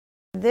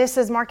This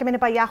is Market Minute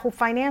by Yahoo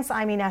Finance.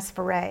 I'm Ines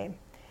Ferre.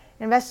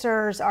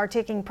 Investors are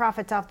taking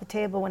profits off the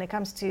table when it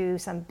comes to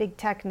some big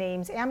tech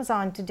names.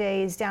 Amazon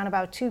today is down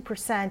about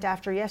 2%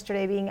 after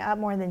yesterday being up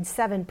more than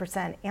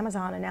 7%.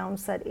 Amazon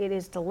announced that it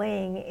is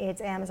delaying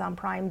its Amazon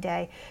Prime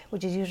Day,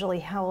 which is usually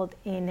held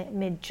in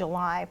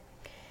mid-July.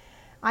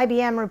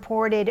 IBM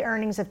reported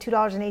earnings of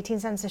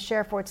 $2.18 a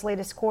share for its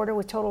latest quarter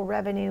with total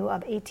revenue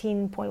of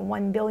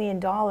 $18.1 billion.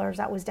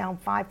 That was down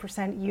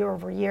 5% year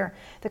over year.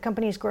 The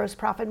company's gross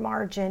profit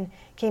margin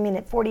came in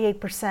at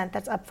 48%.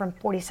 That's up from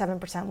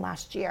 47%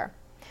 last year.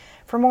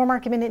 For more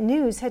Market Minute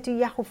news, head to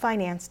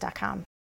yahoofinance.com.